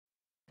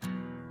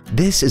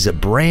This is a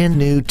brand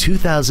new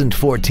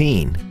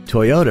 2014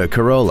 Toyota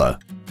Corolla.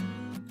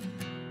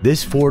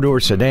 This four-door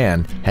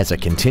sedan has a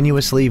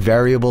continuously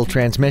variable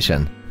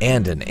transmission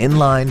and an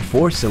inline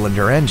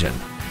four-cylinder engine.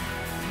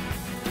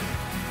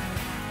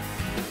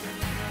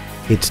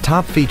 Its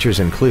top features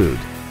include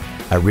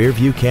a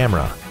rear-view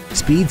camera,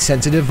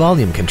 speed-sensitive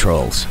volume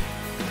controls,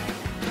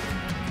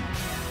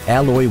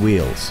 alloy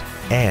wheels,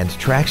 and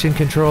traction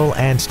control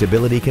and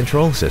stability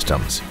control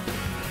systems.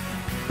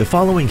 The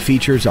following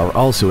features are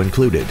also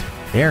included: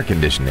 air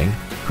conditioning,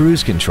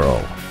 cruise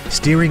control,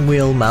 steering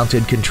wheel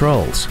mounted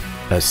controls,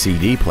 a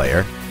CD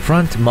player,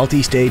 front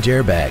multi-stage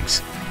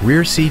airbags,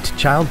 rear seat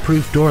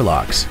child-proof door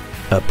locks,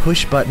 a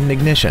push-button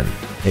ignition,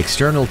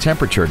 external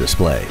temperature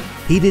display,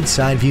 heated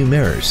side view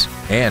mirrors,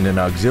 and an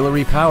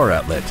auxiliary power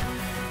outlet.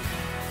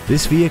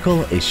 This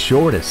vehicle is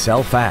sure to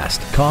sell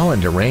fast. Call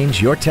and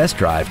arrange your test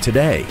drive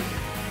today.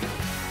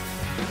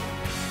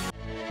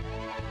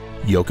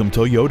 Yoakum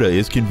Toyota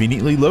is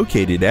conveniently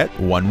located at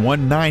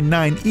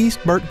 1199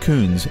 East Burt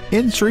Coons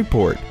in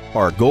Shreveport.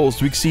 Our goal is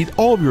to exceed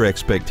all of your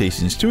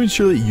expectations to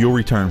ensure that you'll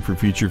return for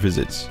future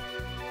visits.